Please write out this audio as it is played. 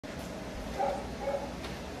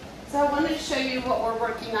So I wanted to show you what we're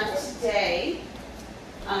working on today.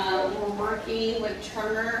 We're working with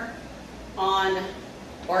Turner on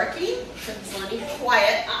barking, so he's learning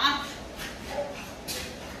quiet.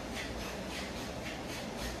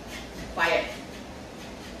 Quiet.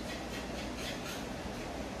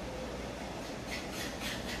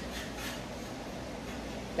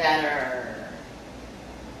 Better.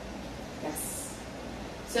 Yes.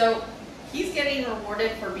 So he's getting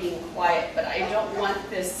rewarded for being quiet, but I don't want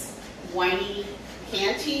this whiny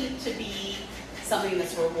panting to be something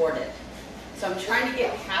that's rewarded. So I'm trying to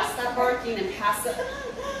get past that barking and past the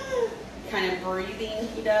kind of breathing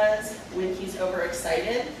he does when he's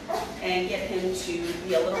overexcited and get him to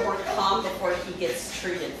be a little more calm before he gets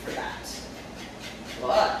treated for that.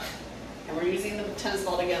 Good. And we're using the tennis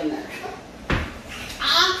ball to get him there.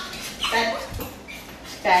 Bed.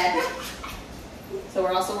 Bed. So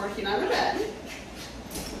we're also working on the bed.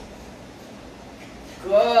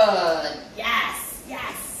 Good. Yes.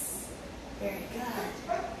 Yes. Very good.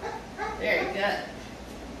 Very good.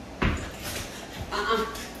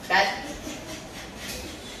 Bed.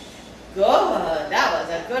 Good. That was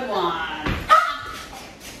a good one.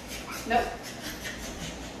 Nope.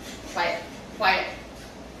 Quiet. Quiet.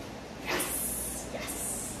 Yes.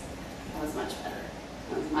 Yes. That was much better.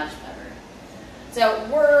 That was much better. So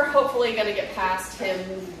we're hopefully going to get past him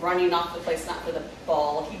running off the place, not for the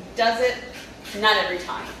ball. He does it not every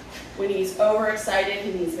time. When he's overexcited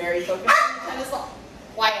and he's very focused on the tennis ball.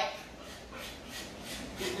 Quiet.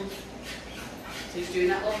 So he's doing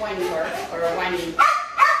that little whining bark, or a whining hand.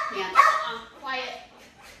 Quiet.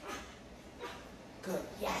 Good.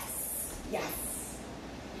 Yes. Yes.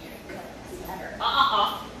 Very good. Better.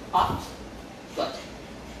 Off. Good.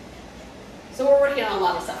 So we're working on a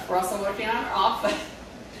lot of stuff. We're also working on our off.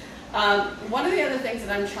 One of the other things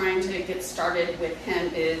that I'm trying to get started with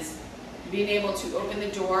him is being able to open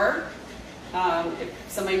the door. If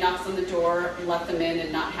somebody knocks on the door, let them in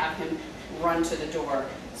and not have him run to the door.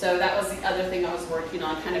 So that was the other thing I was working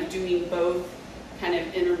on, kind of doing both kind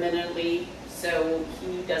of intermittently so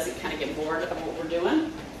he doesn't kind of get bored of what we're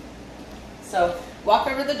doing. So walk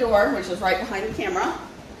over the door, which is right behind the camera.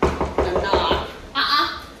 So knock.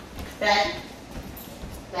 Bed.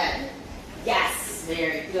 Bed. Yes.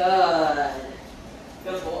 Very good.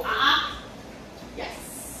 Good boy. Yes.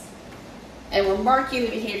 And we're marking the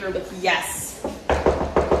behavior with yes.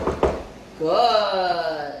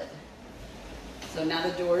 Good. So now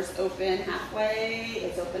the door's open halfway.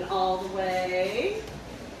 It's open all the way.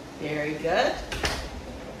 Very good.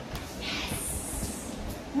 Yes.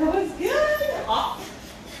 That was good.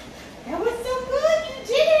 That was so good. You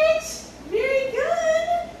did it. Very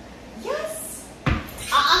good. Yes.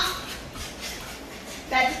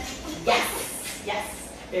 Bed. Yes. Yes.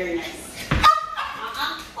 Very nice.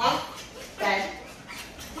 Off. Bed.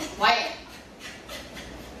 Quiet.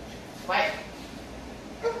 Quiet.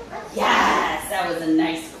 Yes, that was a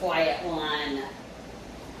nice quiet one.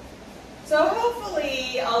 So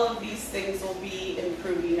hopefully all of these things will be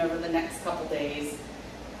improving over the next couple days.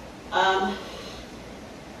 The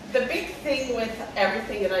big thing with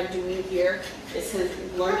everything that I'm doing here is him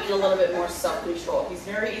learning a little bit more self-control. He's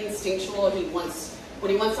very instinctual. When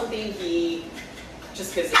he wants something, he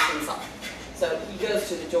just gives it to himself. So he goes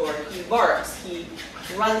to the door, he barks, he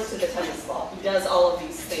runs to the tennis ball. He does all of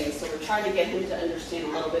these things. So we're trying to get him to understand a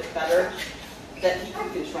little bit better that he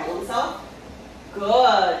can control himself.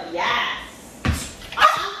 Good. Yes.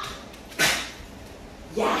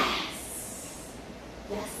 Yes.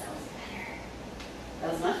 Yes, that was better.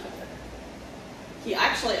 That was much better. He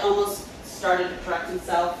actually almost started to correct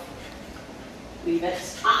himself. Leave it.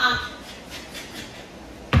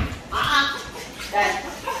 Bed.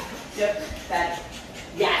 Yep. Bed.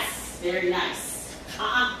 Yes. Very nice.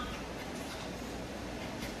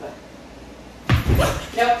 Good.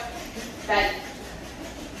 Nope. Bed.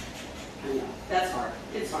 I know. That's hard.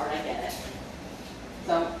 It's hard. I get it.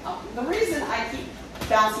 So the reason I keep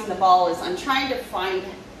bouncing the ball is I'm trying to find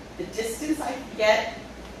the distance I can get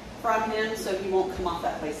from him so he won't come off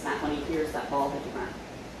that placemat when he hears that ball hit the ground.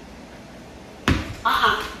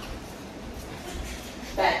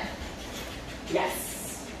 Bed. Yes.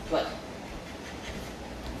 Good.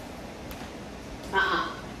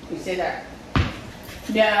 You stay there.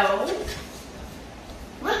 No.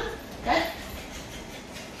 Come on. Good.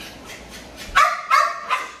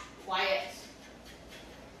 Quiet.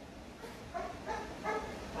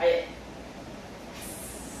 Quiet.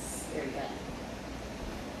 Very good. Let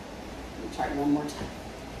me try one more time.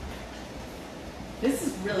 This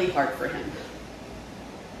is really hard for him.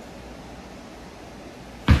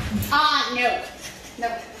 No.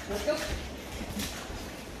 No. Let's go.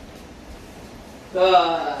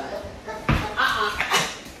 Good.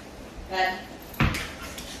 Bed.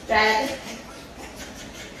 Bed.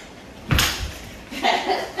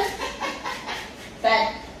 Bed.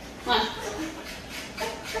 Bed. Come on.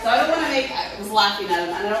 So I don't want to make, I was laughing at him,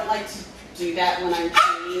 and I don't like to do that when I'm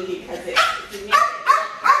cleaning because if you make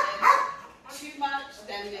it too much,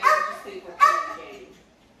 then they just think we're playing a game.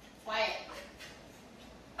 Quiet.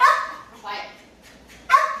 Quiet.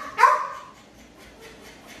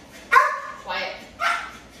 Quiet.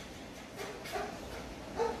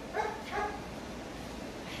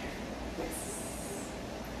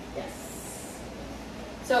 Yes.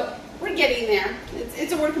 So we're getting there.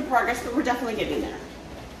 It's a work in progress, but we're definitely getting there.